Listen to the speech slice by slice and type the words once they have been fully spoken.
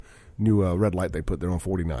new red light they put there on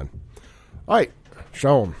 49. All right,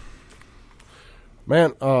 Shaun.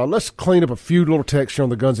 Man, let's clean up a few little texts here on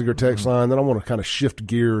the Guns and Gear text line. Then I want to kind of shift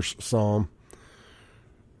gears some.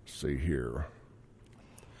 Let's see here.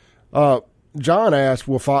 John asked,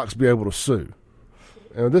 will Fox be able to sue?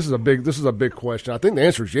 And this is a big question. I think the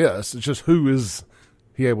answer is yes. It's just who is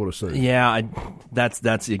he able to sue? Yeah, that's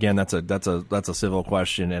a civil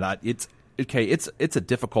question, and it's a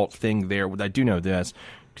difficult thing there. I do know this,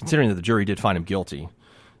 considering that the jury did find him guilty.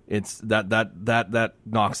 It's that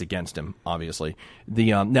knocks against him, obviously.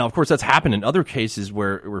 Now, of course, that's happened in other cases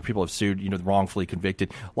where people have sued, wrongfully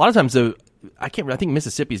convicted. A lot of times, though, I think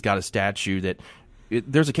Mississippi's got a statute that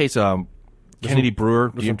there's a case. Kennedy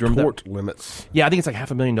Brewer. Do you remember tort limits? Yeah, I think it's like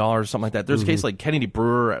 $500,000 or something like that. There's a case like Kennedy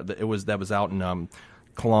Brewer that was out in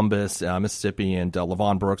Columbus, Mississippi, and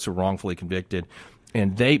LaVon Brooks were wrongfully convicted.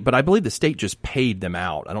 But I believe the state just paid them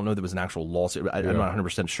out. I don't know if there was an actual lawsuit. I'm not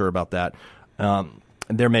 100% sure about that.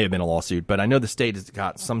 There may have been a lawsuit, but I know the state has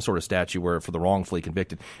got some sort of statute where for the wrongfully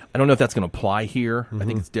convicted. I don't know if that's going to apply here. I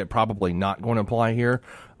think it's probably not going to apply here.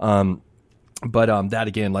 But that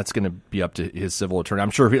again, that's going to be up to his civil attorney.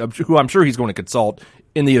 I'm sure he's going to consult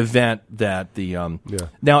in the event that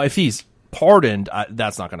Now, if he's pardoned,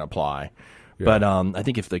 that's not going to apply. Yeah. But I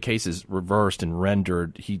think if the case is reversed and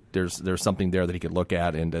rendered, there's something there that he could look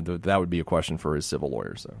at, and that would be a question for his civil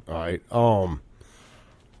lawyer. So, all right.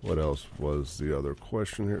 What else was the other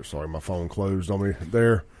question here? Sorry, my phone closed on me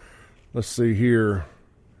there. Let's see here.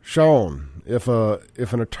 Shaun, if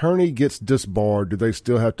an attorney gets disbarred, do they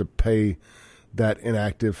still have to pay that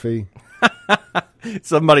inactive fee?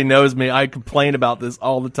 Somebody knows me. I complain about this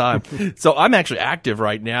all the time. So I'm actually active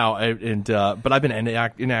right now, but I've been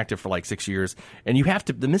inactive for like 6 years. And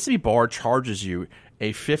the Mississippi Bar charges you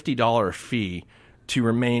a $50 fee to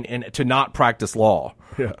remain and to not practice law.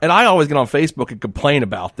 Yeah. And I always get on Facebook and complain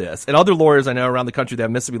about this. And other lawyers I know around the country that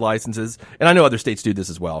have Mississippi licenses, and I know other states do this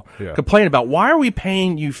as well, complain about, why are we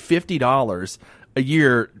paying you $50 a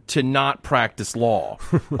year to not practice law?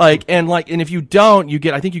 And if you don't,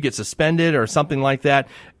 I think you get suspended or something like that.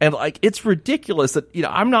 And it's ridiculous that,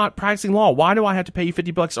 I'm not practicing law. Why do I have to pay you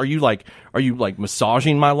 $50? Are you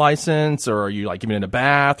massaging my license, or are you giving it a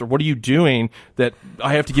bath, or what are you doing that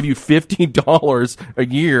I have to give you $50 a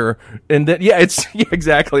year? And then,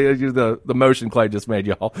 exactly. The motion Clay just made,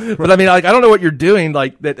 y'all. But I mean, I don't know what you're doing. I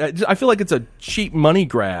feel like it's a cheap money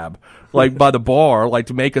grab, by the bar,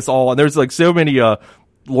 to make us all. And there's so many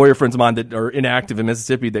lawyer friends of mine that are inactive in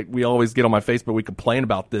Mississippi that we always get on my Facebook. We complain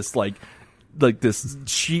about this, this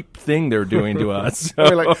cheap thing they're doing to us.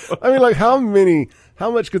 So.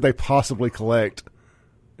 How much could they possibly collect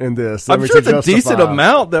in this? I'm sure it's a decent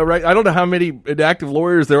amount, though, right? I don't know how many inactive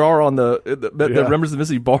lawyers there are on the members of the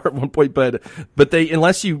Mississippi Bar at one point, but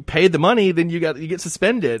unless you pay the money, then you get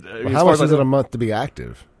suspended. How much is it a month to be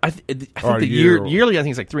active? I think the yearly, I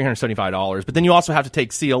think it's like $375. But then you also have to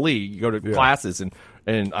take CLE. You go to classes, and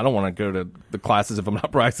I don't want to go to the classes if I'm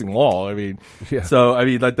not practicing law. I mean, so I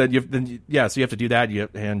mean, so you have to do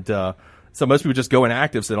that. So most people just go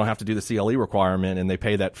inactive, so they don't have to do the CLE requirement, and they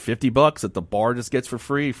pay that $50 that the bar just gets for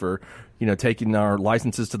free for taking our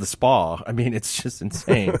licenses to the spa. I mean, it's just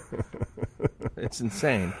insane. It's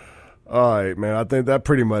insane. All right, man. I think that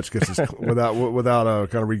pretty much gets us without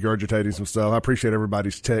kind of regurgitating some stuff. I appreciate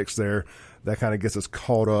everybody's text there. That kind of gets us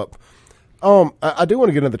caught up. I do want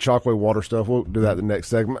to get into the Chalkway water stuff. We'll do that in the next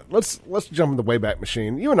segment. Let's jump in the Wayback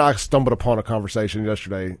Machine. You and I stumbled upon a conversation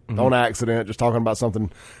yesterday on accident, just talking about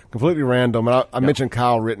something completely random. And I mentioned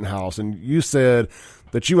Kyle Rittenhouse, and you said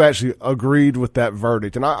that you actually agreed with that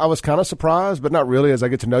verdict. And I was kind of surprised, but not really, as I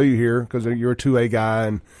get to know you here, because you're a 2A guy,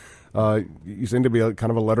 and you seem to be kind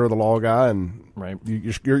of a letter of the law guy, and right.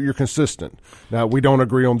 You're consistent. Now, we don't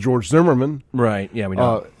agree on George Zimmerman. Right, yeah, we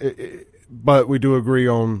don't. But we do agree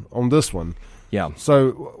on this one. Yeah.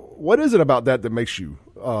 So what is it about that makes you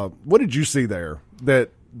what did you see there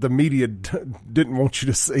that the media didn't want you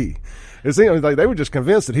to see? It seemed like they were just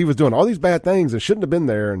convinced that he was doing all these bad things and shouldn't have been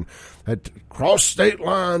there, and had crossed state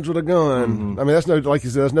lines with a gun. Mm-hmm. I mean, that's like you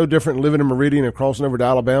said, that's no different than living in Meridian and crossing over to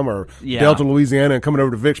Alabama or Delta, Louisiana, and coming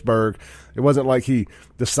over to Vicksburg. It wasn't like he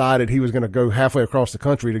decided he was going to go halfway across the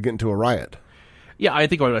country to get into a riot. Yeah, I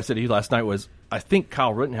think what I said to you last night was, I think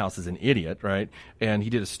Kyle Rittenhouse is an idiot, right? And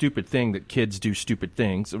he did a stupid thing that kids do stupid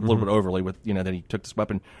things, a little bit overly with, that he took this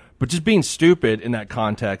weapon. But just being stupid in that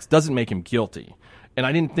context doesn't make him guilty. And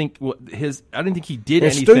I didn't think he did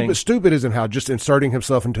anything. Stupid isn't how just inserting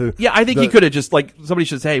himself into. Yeah, I think he could have just like somebody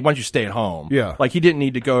should say, hey, why don't you stay at home? Yeah, like he didn't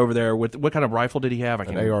need to go over there with what kind of rifle did he have?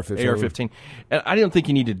 An AR-15. AR-15. And I didn't think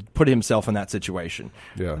he needed to put himself in that situation.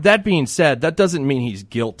 Yeah. That being said, that doesn't mean he's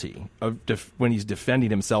guilty of when he's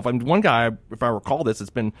defending himself. I mean, one guy, if I recall this, it's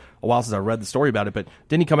been a while since I read the story about it, but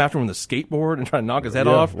didn't he come after him with a skateboard and try to knock his head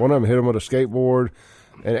off? One of them hit him with a skateboard,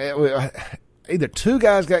 and either two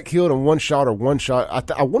guys got killed in one shot or one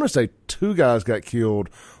shot. I want to say two guys got killed,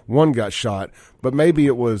 one got shot, but maybe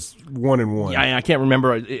it was 1 and 1. Yeah, I can't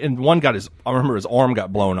remember. And one I remember his arm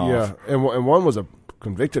got blown off. Yeah, and one was a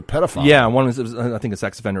convicted pedophile. Yeah, one was I think a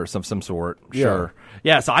sex offender of some sort. Sure.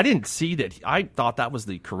 Yeah, so I didn't see that. I thought that was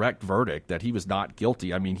the correct verdict, that he was not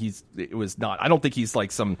guilty. I mean, it was not. I don't think he's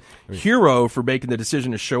like some hero for making the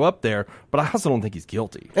decision to show up there, but I also don't think he's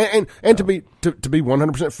guilty. And to be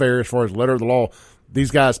 100% fair as far as letter of the law, these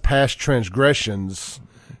guys' past transgressions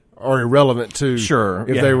are irrelevant to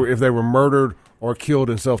if they were murdered or killed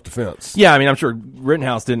in self-defense. Yeah, I mean, I'm sure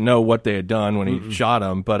Rittenhouse didn't know what they had done when he shot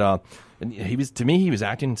him, but and he was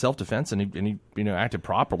acting in self-defense, and he acted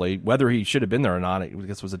properly. Whether he should have been there or not, I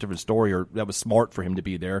guess was a different story, or that was smart for him to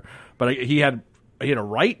be there. But he had a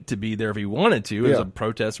right to be there if he wanted to, as a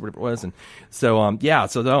protest or whatever it was. And so,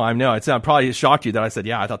 so no, I know. It probably shocked you that I said,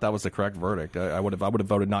 I thought that was the correct verdict. I would have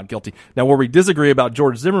voted not guilty. Now, where we disagree about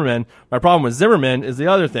George Zimmerman, my problem with Zimmerman is the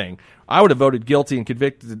other thing. I would have voted guilty and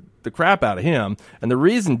convicted the crap out of him. And the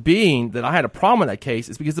reason being that I had a problem with that case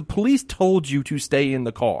is because the police told you to stay in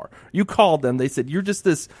the car. You called them. They said, you're just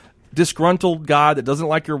this disgruntled guy that doesn't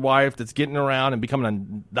like your wife, that's getting around and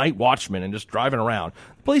becoming a night watchman and just driving around.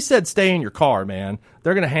 The police said, stay in your car, man.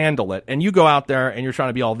 They're going to handle it. And you go out there and you're trying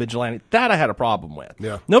to be all vigilante. That I had a problem with.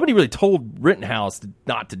 Yeah. Nobody really told Rittenhouse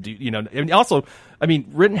not to do, And also, I mean,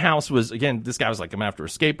 Rittenhouse was, again, this guy was like, I'm after a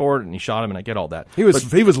skateboard, and he shot him, and I get all that. He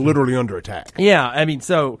was literally under attack. Yeah, I mean,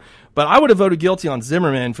 but I would have voted guilty on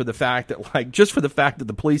Zimmerman for the fact that, just for the fact that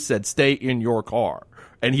the police said, stay in your car.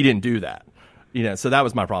 And he didn't do that. So that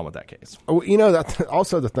was my problem with that case. That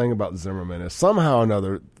also the thing about Zimmerman is somehow or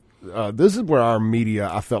another, this is where our media,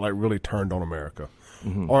 I felt like, really turned on America,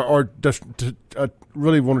 or just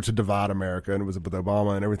really wanted to divide America, and it was with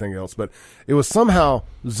Obama and everything else. But it was somehow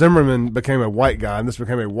Zimmerman became a white guy, and this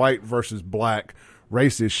became a white versus black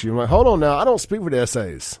race issue. I'm like, hold on now, I don't speak for the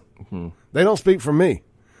essays. They don't speak for me.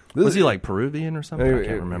 Was he like Peruvian or something? I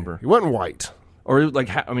can't remember. He wasn't white. Or his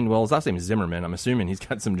last name is Zimmerman. I'm assuming he's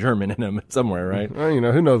got some German in him somewhere, right? Well,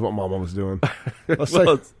 who knows what Mama was doing.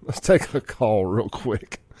 Let's take a call real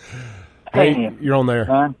quick. Hey, you're on there.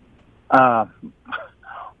 Son,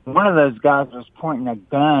 one of those guys was pointing a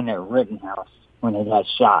gun at Rittenhouse when he got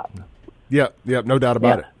shot. Yep, no doubt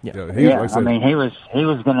about it. Yeah, he was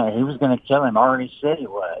gonna kill him. Already said he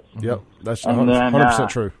was. Yep, that's 100%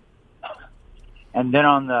 true. And then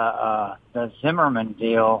on the Zimmerman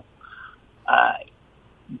deal.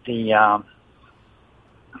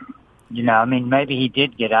 Maybe he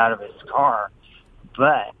did get out of his car,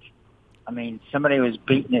 but, somebody was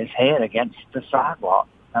beating his head against the sidewalk.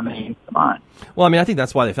 Come on. Well, I think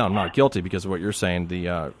that's why they found him not guilty, because of what you're saying. He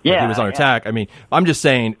was on attack. I'm just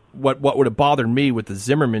saying what would have bothered me with the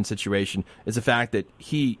Zimmerman situation is the fact that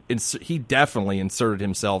he definitely inserted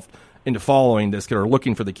himself into following this kid or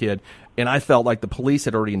looking for the kid, and I felt like the police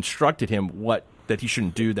had already instructed him that he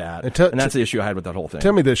shouldn't do that, and that's the issue I had with that whole thing.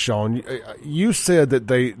 Tell me this, Shaun. You said that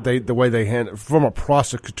they the way they handled, from a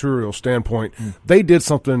prosecutorial standpoint, they did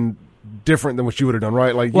something different than what you would have done,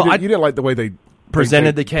 right? Like, you didn't like the way they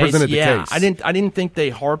presented the case. I didn't think they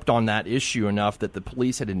harped on that issue enough, that the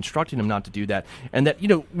police had instructed him not to do that, and that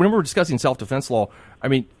when we were discussing self-defense law,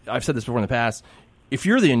 I've said this before in the past. If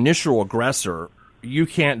you're the initial aggressor, you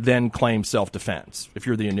can't then claim self-defense if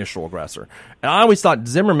you're the initial aggressor. And I always thought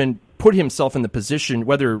Zimmerman put himself in the position,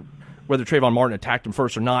 whether Trayvon Martin attacked him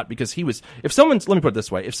first or not, because let me put it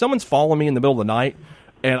this way, if someone's following me in the middle of the night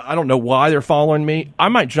and I don't know why they're following me, I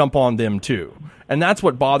might jump on them too. And that's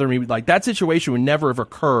what bothered me. Like, that situation would never have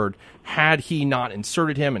occurred had he not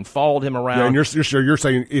inserted him and followed him around. Yeah, and you're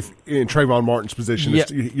saying if in Trayvon Martin's position,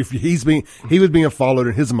 if he was being followed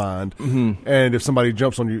in his mind, and if somebody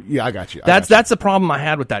jumps on you, I got you. That's the problem I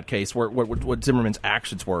had with that case, what Zimmerman's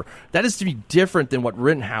actions were. That is to be different than what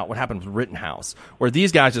happened with Rittenhouse, where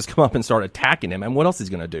these guys just come up and start attacking him, and what else he's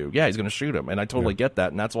going to do? Yeah, he's going to shoot him, and I totally get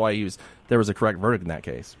that, and that's why there was a correct verdict in that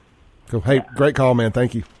case. Cool. Hey, great call, man.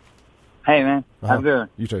 Thank you. Hey, man. How's it going?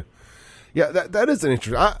 You too. Yeah, that is an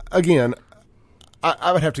interesting.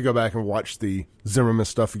 I would have to go back and watch the Zimmerman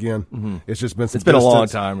stuff again. Mm-hmm. It's just been a long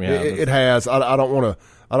time. Yeah, it has. I don't want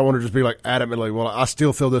to just be like adamantly, well, I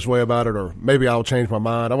still feel this way about it, or maybe I'll change my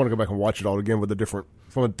mind. I want to go back and watch it all again with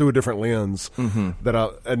through a different lens. Mm-hmm.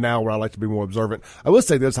 And now where I like to be more observant. I will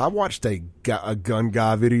say this: I watched a gun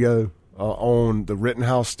guy video on the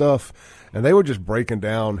Rittenhouse stuff, and they were just breaking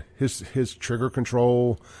down his trigger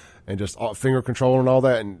control and just finger control and all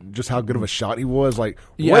that, and just how good of a shot he was. Like,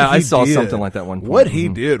 yeah, I saw something like that one point. What he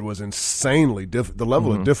did was insanely the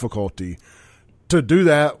level of difficulty to do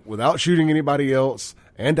that without shooting anybody else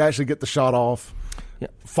and to actually get the shot off,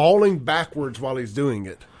 falling backwards while he's doing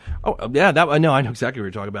it. Oh, yeah, I know exactly what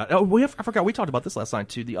you're talking about. Oh, I forgot, we talked about this last night,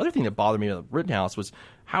 too. The other thing that bothered me about Rittenhouse was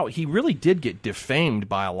how he really did get defamed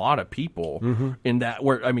by a lot of people in that,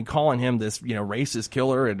 calling him this, racist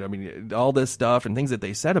killer and, all this stuff and things that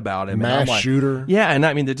they said about him. Mass shooter. Yeah, and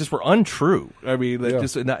they just were untrue.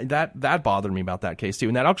 That bothered me about that case, too.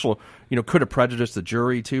 And that actually, could have prejudiced the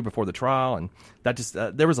jury, too, before the trial. And that just,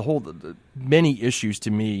 there was many issues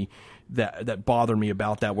to me that bothered me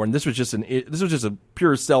about that one. This was just a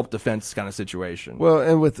pure self-defense kind of situation. Well,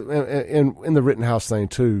 and in the Rittenhouse thing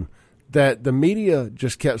too, that the media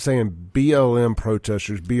just kept saying BLM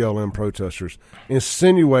protesters,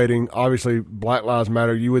 insinuating obviously Black Lives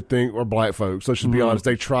Matter, you would think, or black folks. Let's just be honest.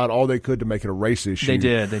 They tried all they could to make it a race issue. They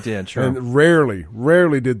did, sure. And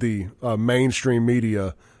rarely did the mainstream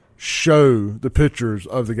media show the pictures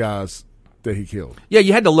of the guys that he killed. Yeah,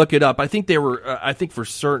 you had to look it up. I think they were. I think for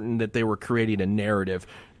certain that they were creating a narrative,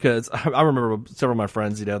 because I remember several of my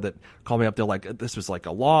friends, that called me up. They're like, "This was like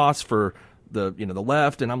a loss for the the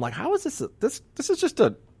left," and I'm like, "How is this? This is just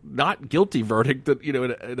a not guilty verdict that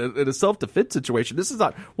in a self-defense situation. This is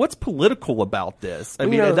not what's political about this. I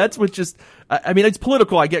mean, that's what just. I mean, it's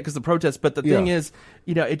political. I get because the protests, but the thing is,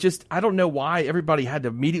 it just I don't know why everybody had to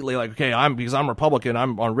immediately like, okay, because I'm Republican,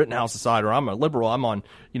 I'm on Rittenhouse's side, or I'm a liberal, I'm on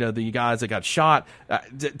the guys that got shot.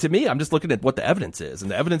 To me, I'm just looking at what the evidence is, and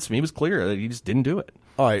the evidence to me was clear that he just didn't do it.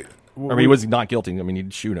 All right. He was not guilty. I mean,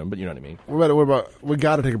 he'd shoot him, but you know what I mean. We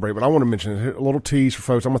got to take a break, but I want to mention a little tease for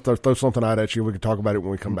folks. I'm going to throw something out at you. We can talk about it when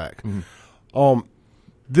we come back. Mm-hmm.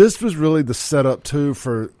 This was really the setup, too,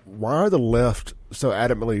 for why are the left so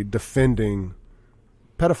adamantly defending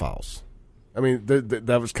pedophiles? I mean,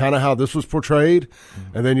 that was kind of how this was portrayed.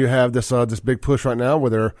 Mm-hmm. And then you have this big push right now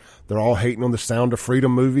where they're all hating on the Sound of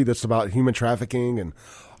Freedom movie that's about human trafficking and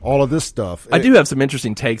all of this stuff. I do have some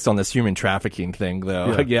interesting takes on this human trafficking thing,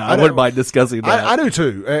 though. Yeah, I wouldn't mind discussing that. I do,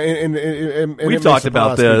 too. And we've talked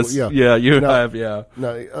about this. People. Yeah, you have,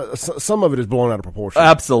 some of it is blown out of proportion.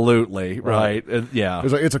 Absolutely, right. Yeah.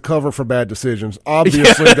 It's a cover for bad decisions.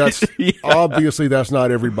 Obviously, that's not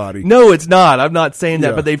everybody. No, it's not. I'm not saying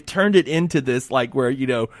that, but they've turned it into this, like, where,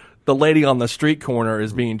 the lady on the street corner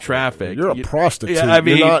is being trafficked. You're a prostitute. Yeah, I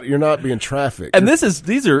mean, you're not being trafficked. And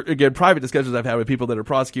these are again private discussions I've had with people that are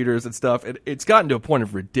prosecutors and stuff. And it's gotten to a point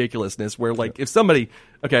of ridiculousness where, like, if somebody,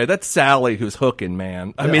 that's Sally who's hooking,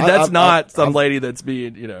 man. I mean, that's not some lady that's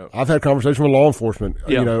being, I've had conversations with law enforcement,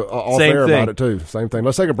 off air about it too. Same thing.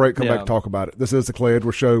 Let's take a break. Come back and talk about it. This is the Clay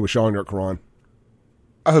Edwards Show with SHAUN YURTKURAN.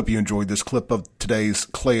 I hope you enjoyed this clip of today's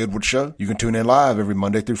Clay Edwards Show. You can tune in live every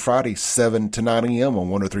Monday through Friday, 7 to 9 a.m. on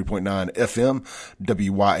 103.9 FM,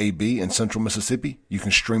 WYAB in Central Mississippi. You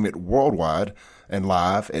can stream it worldwide and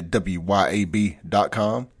live at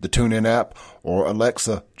WYAB.com, the TuneIn app, or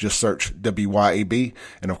Alexa. Just search WYAB.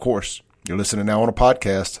 And, of course, you're listening now on a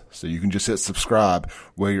podcast, so you can just hit subscribe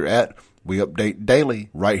where you're at. We update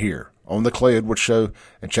daily right here on the Clay Edwards Show,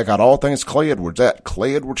 and check out all things Clay Edwards at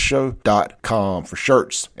ClayEdwardsShow.com for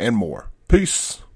shirts and more. Peace.